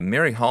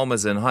Mary Holm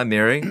is in. Hi,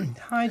 Mary.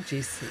 Hi,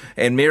 Jesse.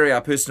 And Mary,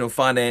 our personal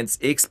finance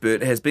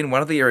expert, has been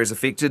one of the areas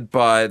affected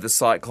by the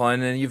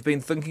cyclone, and you've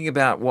been thinking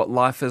about what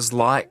life is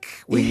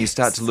like when you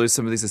start to lose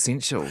some of these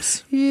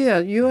essentials. Yeah,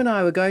 you and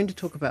I were going to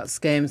talk about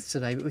scams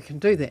today, but we can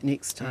do that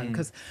next time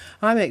because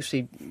I'm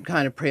actually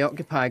kind of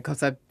preoccupied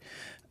because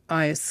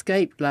I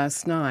escaped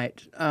last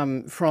night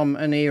from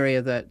an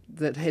area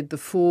that had the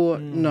four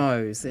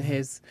no's. It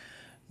has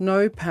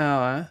no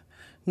power,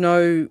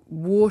 no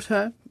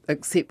water,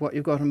 except what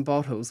you've got in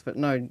bottles, but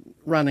no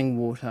running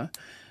water,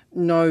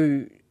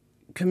 no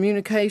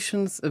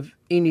communications of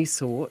any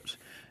sort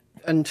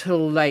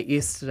until late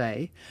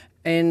yesterday,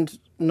 and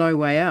no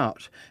way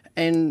out.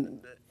 And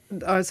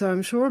so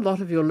I'm sure a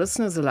lot of your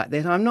listeners are like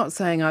that. I'm not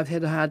saying I've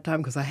had a hard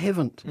time because I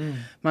haven't.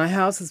 My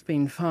house has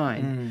been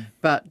fine,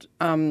 but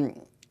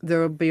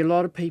there will be a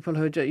lot of people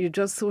who you're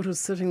just sort of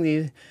sitting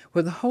there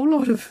with a whole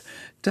lot of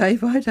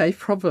day-by-day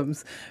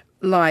problems,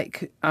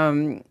 like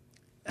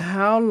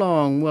how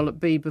long will it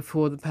be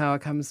before the power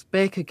comes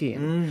back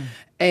again?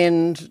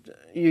 And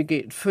you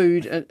get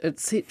food,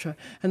 etc.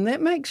 And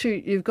that makes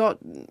you've got,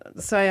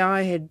 say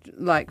I had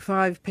like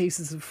 5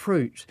 pieces of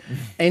fruit,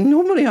 and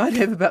normally I'd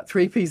have about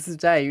 3 pieces a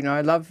day. You know,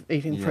 I love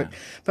eating fruit.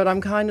 But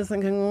I'm kind of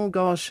thinking, oh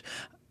gosh,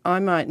 I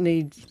might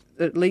need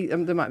at least,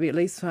 there might be at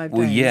least 5 days.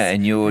 Well, yeah,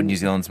 and you're New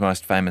Zealand's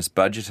most famous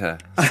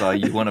budgeter, so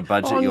you want to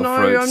budget your no,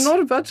 fruits. I'm not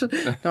a budget.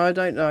 No, I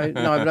don't know.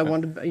 No, but I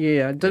want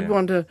to, I did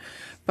want to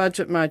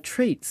budget my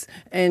treats.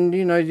 And,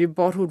 you know, your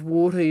bottled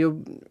water, you're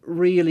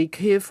really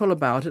careful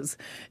about it.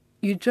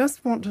 You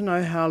just want to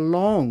know how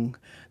long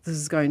this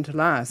is going to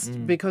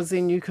last, because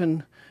then you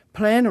can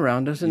plan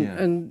around it,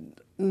 and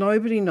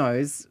nobody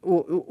knows,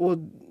 or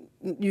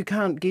you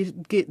can't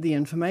get the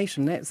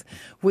information. That's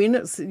when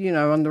it's, you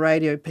know, on the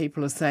radio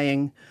people are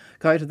saying,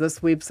 go to this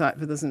website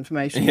for this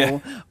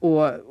information,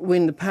 or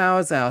when the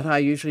power's out, I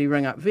usually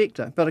ring up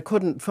Vector, but I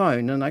couldn't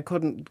phone and I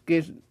couldn't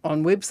get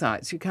on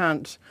websites. You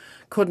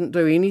couldn't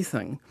do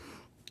anything.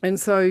 And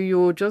so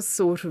you're just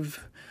sort of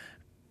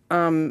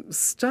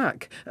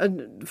stuck. A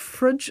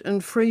fridge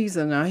and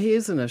freezer, now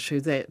here's an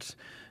issue that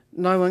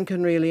no one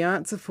can really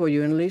answer for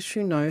you unless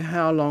you know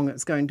how long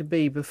it's going to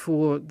be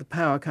before the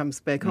power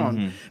comes back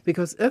on.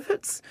 Because if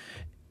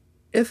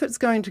it's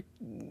going to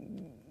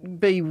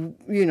be,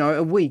 you know,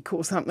 a week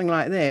or something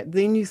like that,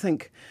 then you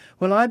think,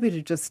 well, I better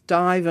just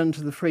dive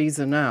into the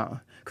freezer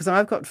now, because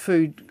I've got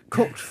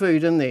cooked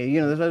food in there,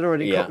 you know, that I'd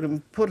already cooked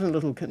and put in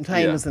little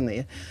containers in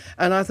there.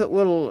 And I thought,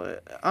 well,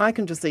 I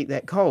can just eat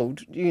that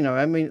cold, you know.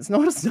 I mean, it's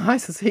not as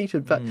nice as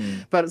heated, but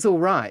it's all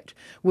right.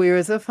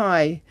 Whereas if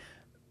I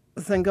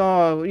think,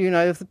 oh, you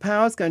know, if the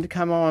power's going to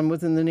come on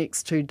within the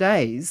next 2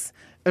 days,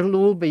 it'll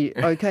all be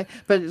okay.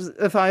 But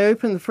if I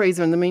open the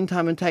freezer in the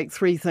meantime and take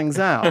 3 things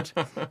out,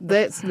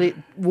 that's let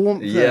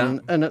warmth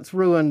in, and it's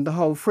ruined the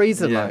whole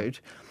freezer load.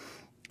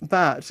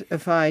 But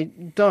if I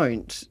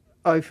don't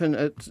open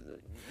it,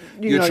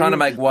 you're trying to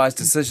make wise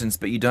decisions,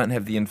 but you don't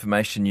have the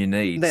information you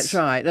need. That's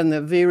right. And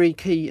the very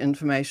key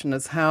information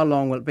is how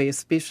long will it be,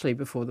 especially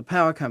before the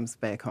power comes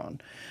back on.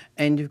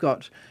 And you've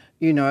got,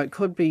 you know, it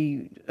could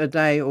be a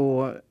day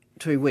or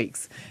 2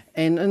 weeks.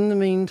 And in the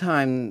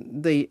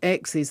meantime, the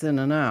access in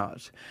and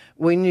out,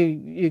 when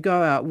you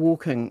go out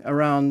walking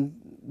around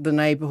the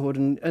neighbourhood,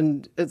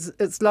 and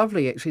it's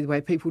lovely actually the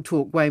way people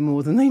talk way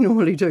more than they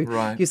normally do.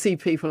 Right. You see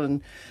people and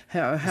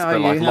how it's are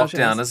you? like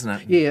lockdown, isn't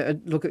it? Yeah,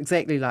 it look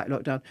exactly like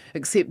lockdown,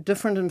 except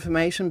different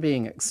information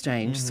being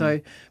exchanged.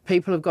 So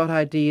people have got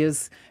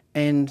ideas,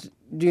 and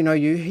you know,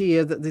 you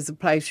hear that there's a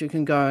place you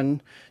can go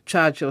and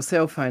charge your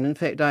cell phone. In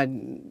fact, I,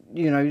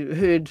 you know,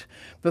 heard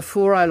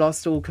before I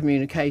lost all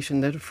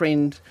communication that a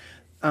friend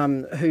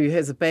who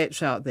has a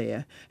batch out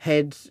there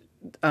had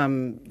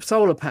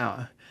solar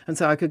power. And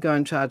so I could go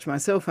and charge my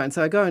cell phone.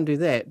 So I go and do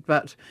that,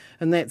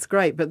 and that's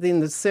great. But then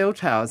the cell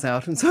tower's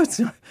out, and so it's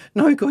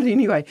no good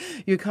anyway.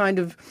 You kind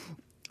of,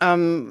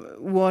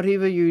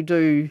 whatever you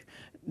do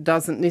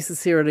doesn't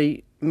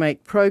necessarily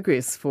make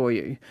progress for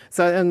you.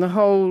 So in the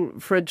whole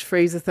fridge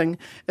freezer thing,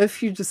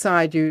 if you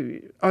decide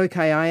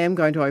I am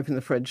going to open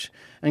the fridge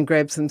and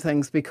grab some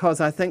things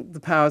because I think the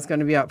power's going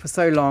to be out for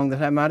so long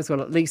that I might as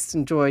well at least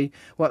enjoy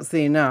what's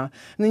there now.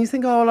 And then you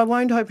think, oh, well, I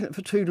won't open it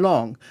for too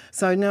long.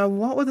 So now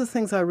what were the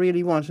things I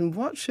really want, and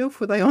what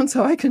shelf were they on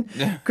so I can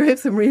grab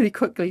them really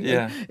quickly?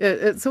 Yeah.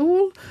 It's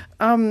all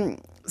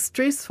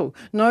stressful.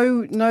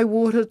 No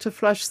water to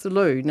flush the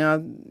loo.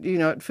 Now, you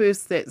know, at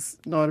first that's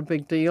not a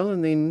big deal,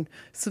 and then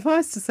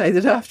suffice to say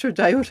that after a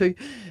day or two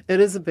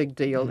it is a big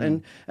deal.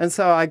 And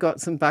so I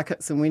got some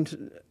buckets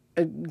and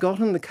got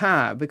in the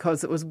car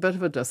because it was a bit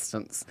of a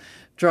distance,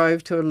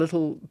 drove to a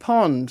little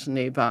pond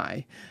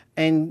nearby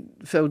and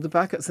filled the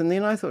buckets. And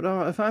then I thought,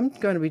 oh, if I'm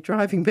going to be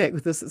driving back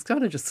with this, it's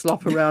going to just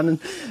slop around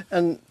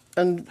and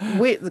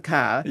wet the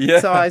car.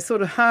 So I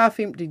sort of half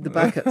emptied the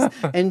buckets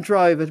and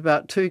drove at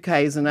about 2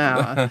 k's an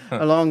hour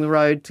along the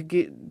road to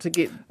get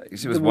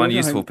It was one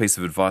useful piece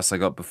of advice I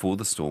got before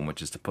the storm,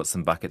 which is to put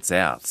some buckets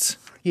out.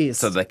 Yes.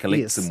 So they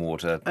collect yes. some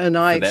water. And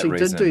I for that actually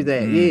reason. did do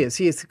that,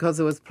 yes, because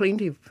there was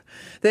plenty of.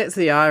 That's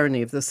the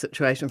irony of this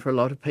situation for a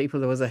lot of people.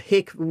 There was a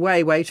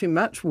way too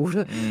much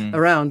water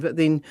around. But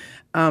then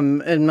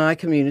in my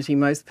community,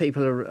 most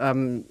people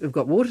have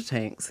got water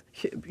tanks,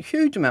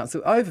 huge amounts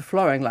of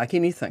overflowing like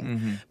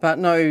anything, but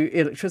no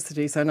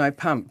electricity, so no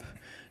pump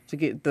to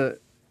get the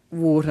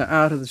water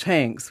out of the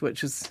tanks,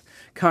 which is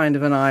kind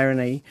of an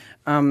irony.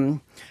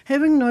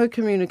 Having no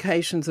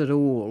communications at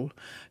all,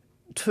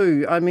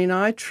 too. I mean,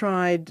 I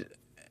tried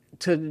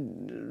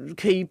to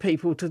key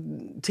people to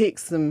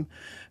text them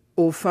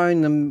or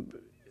phone them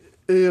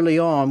early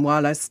on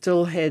while I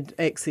still had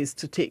access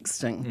to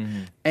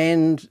texting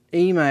and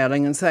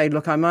emailing and say,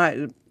 look, I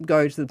might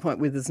go to the point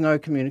where there's no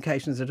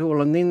communications at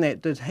all. And then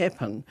that did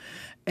happen.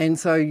 And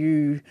so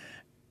you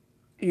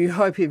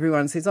hope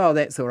everyone says, oh,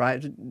 that's all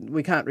right,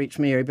 we can't reach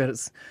Mary, but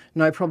it's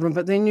no problem.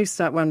 But then you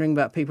start wondering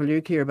about people you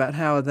care about,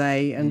 how are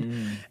they?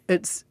 And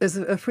it's, as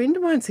a friend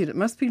of mine said, it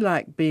must be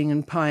like being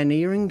in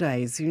pioneering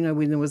days,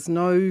 when there was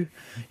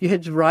you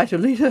had to write a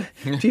letter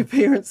to your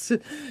parents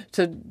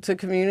to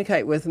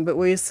communicate with them, but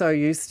we're so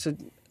used to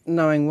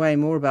knowing way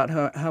more about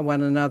how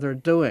one another are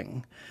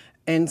doing.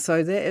 And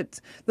so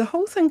the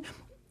whole thing...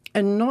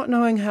 And not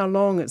knowing how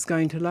long it's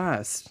going to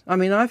last. I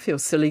mean, I feel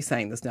silly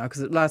saying this now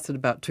because it lasted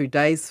about 2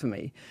 days for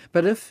me.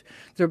 But if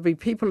there'll be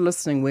people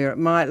listening where it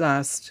might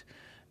last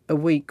a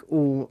week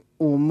or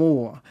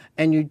more,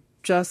 and you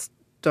just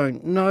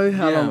don't know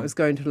how long it's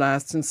going to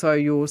last, and so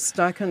you're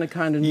stuck in a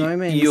kind of no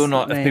man's You're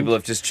not, land. if people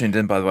have just tuned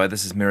in, by the way,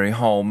 this is Mary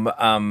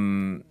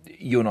Holm.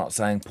 You're not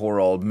saying poor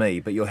old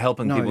me, but you're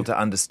helping people to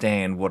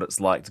understand what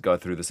it's like to go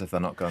through this if they're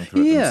not going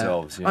through it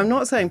themselves. I'm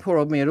not saying poor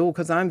old me at all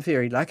because I'm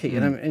very lucky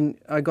and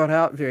I got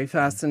out very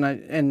fast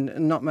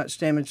and not much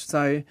damage,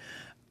 so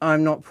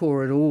I'm not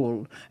poor at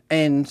all.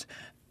 And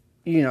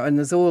and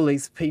there's all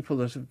these people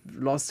that have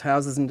lost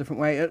houses in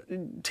different ways.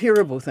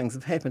 Terrible things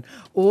have happened.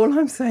 All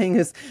I'm saying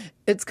is,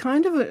 it's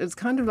kind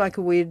of like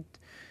a weird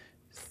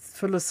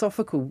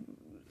philosophical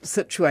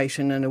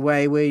situation in a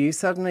way where you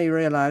suddenly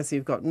realise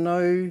you've got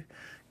no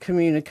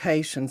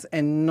communications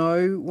and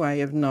no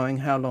way of knowing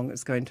how long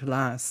it's going to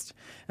last.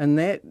 And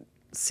that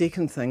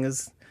second thing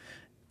is,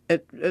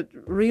 it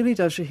really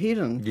does your head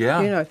in.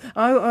 Yeah.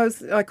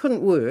 I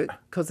couldn't work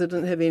because I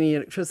didn't have any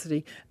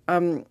electricity.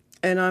 And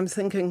I'm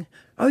thinking,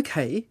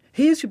 okay,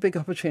 here's your big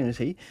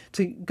opportunity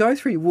to go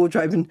through your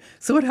wardrobe and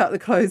sort out the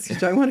clothes you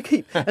don't want to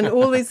keep and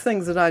all these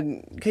things that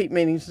I keep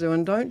meaning to do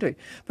and don't do.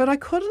 But I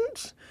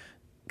couldn't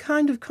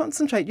kind of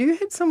concentrate. You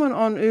had someone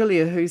on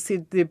earlier who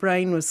said their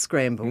brain was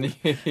scrambled.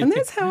 And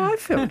that's how I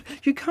felt.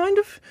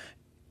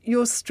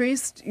 You're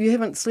stressed, you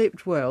haven't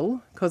slept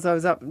well because I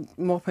was up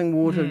mopping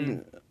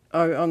water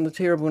on the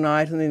terrible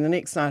night, and then the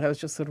next night I was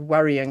just sort of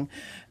worrying.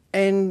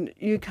 And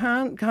you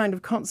can't kind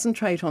of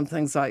concentrate on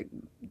things like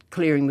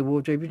clearing the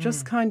wardrobe. You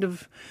just kind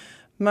of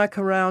muck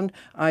around.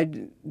 I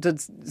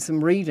did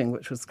some reading,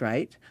 which was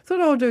great.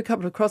 Thought I'll do a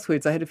couple of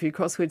crosswords. I had a few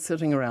crosswords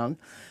sitting around.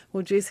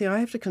 Well, Jessie, I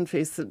have to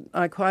confess that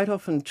I quite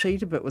often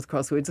cheat a bit with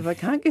crosswords. If I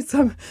can't get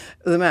some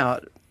of them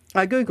out,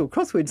 I Google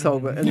crossword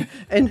solver,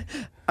 and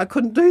I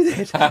couldn't do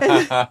that.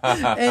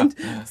 And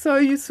so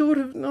you sort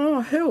of,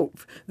 help.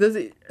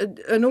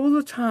 And all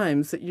the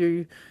times that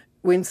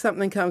when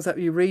something comes up,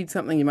 you read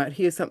something, you might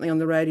hear something on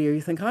the radio,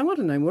 you think, I want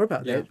to know more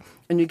about that.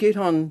 And you get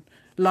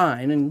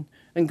online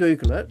and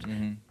Google it,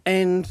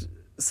 and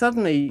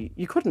suddenly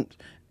you couldn't.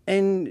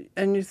 And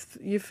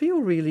you feel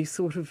really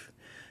sort of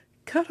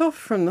cut off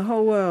from the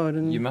whole world.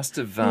 And you must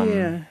have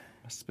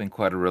must have been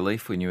quite a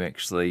relief when you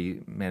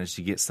actually managed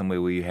to get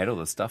somewhere where you had all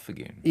the stuff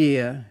again.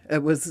 Yeah,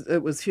 it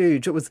was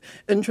huge. It was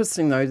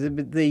interesting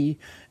though.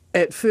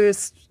 At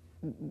first,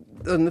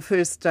 on the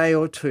first day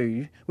or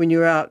two, when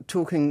you're out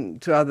talking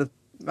to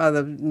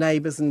other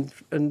neighbours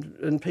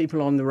and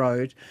people on the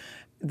road,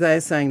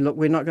 they're saying, look,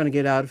 we're not going to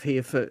get out of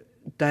here for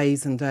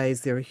days and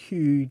days. There are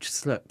huge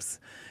slips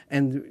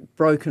and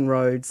broken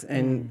roads,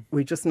 and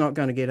we're just not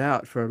going to get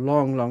out for a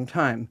long, long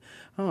time.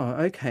 Oh,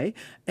 okay.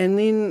 And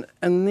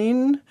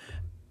then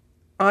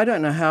I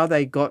don't know how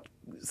they got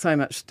so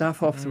much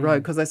stuff off the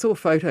road, because I saw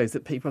photos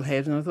that people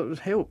had, and I thought it would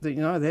help that,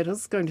 that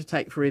is going to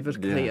take forever to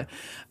clear.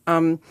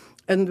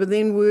 But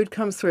then word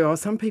comes through,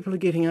 some people are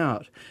getting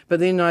out. But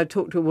then I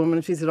talked to a woman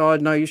and she said,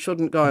 no, you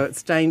shouldn't go.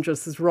 It's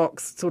dangerous. There's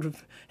rocks sort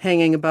of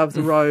hanging above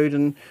the road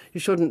and you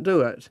shouldn't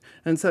do it.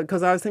 And so,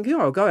 because I was thinking,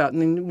 I'll go out.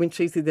 And then when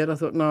she said that, I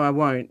thought, no, I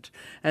won't.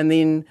 And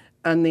then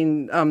I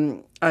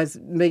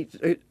meet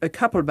a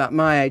couple about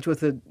my age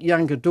with a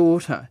younger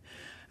daughter.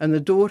 And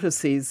the daughter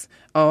says,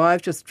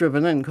 I've just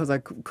driven in because I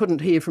couldn't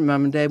hear from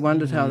Mum and Dad,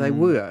 wondered how they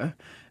were.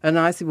 And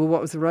I said, well,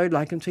 what was the road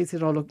like? And she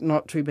said, look,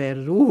 not too bad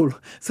at all.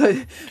 So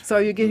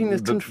you're getting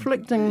this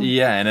conflicting...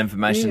 Yeah, and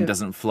information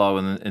doesn't flow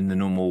in the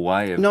normal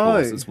way, of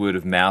course. It's word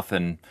of mouth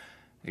and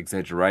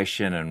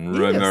exaggeration and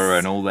rumour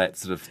and all that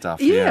sort of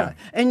stuff. Yeah.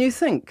 And you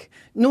think,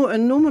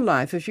 in normal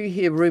life, if you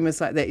hear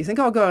rumours like that, you think,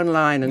 I'll go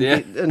online and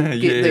get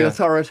the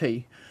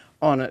authority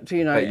on it,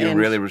 you know. But you're and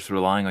really just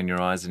relying on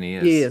your eyes and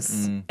ears.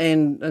 yes,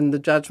 and the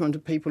judgment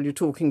of people you're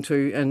talking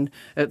to, and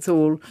it's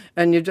all,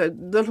 and you do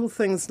little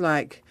things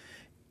like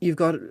you've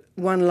got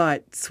one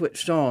light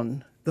switched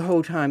on the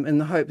whole time in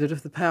the hope that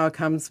if the power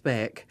comes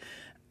back,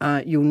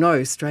 you'll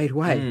know straight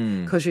away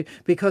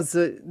because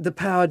the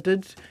power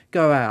did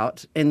go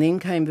out and then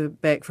came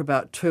back for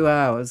about 2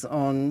 hours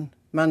on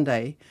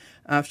Monday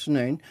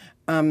afternoon,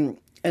 and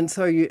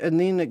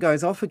then it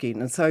goes off again,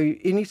 and so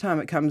anytime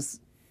it comes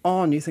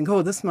on, you think,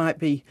 oh, this might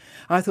be.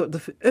 I thought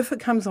if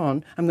it comes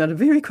on, I'm going to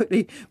very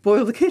quickly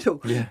boil the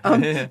kettle,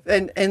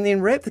 and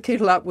then wrap the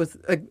kettle up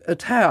with a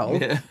towel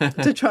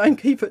to try and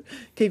keep it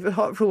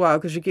hot for a while,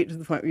 because you get to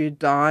the point where you're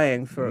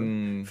dying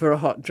for a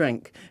hot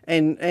drink,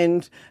 and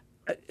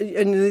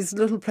there's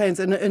little plans,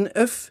 and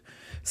if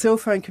cell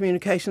phone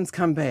communications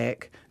come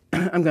back,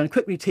 I'm going to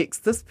quickly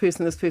text this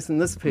person,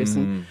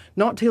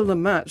 not tell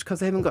them much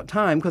because I haven't got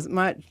time, because it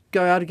might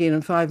go out again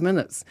in 5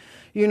 minutes.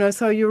 You know,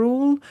 so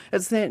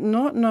it's that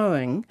not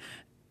knowing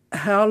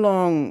how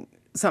long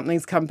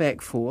something's come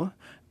back for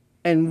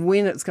and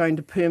when it's going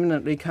to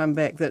permanently come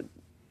back, that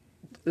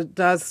it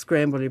does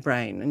scramble your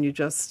brain, and you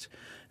just,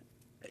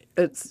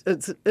 it's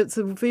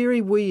a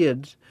very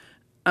weird,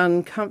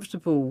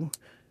 uncomfortable,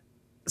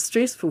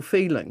 stressful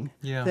feeling.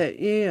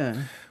 We're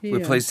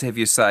pleased to have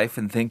you safe,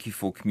 and thank you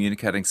for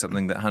communicating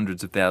something that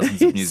hundreds of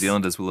thousands of New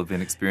Zealanders will have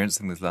been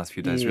experiencing these last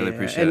few days. Really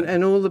appreciate it.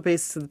 And all the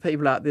best to the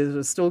people out there that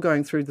are still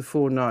going through the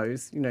 4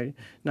 no's, you know,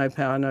 no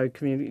power, no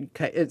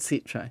communicate,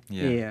 etc.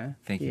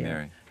 Thank you,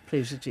 Mary.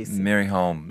 Pleasure, Jesse. Mary Holm.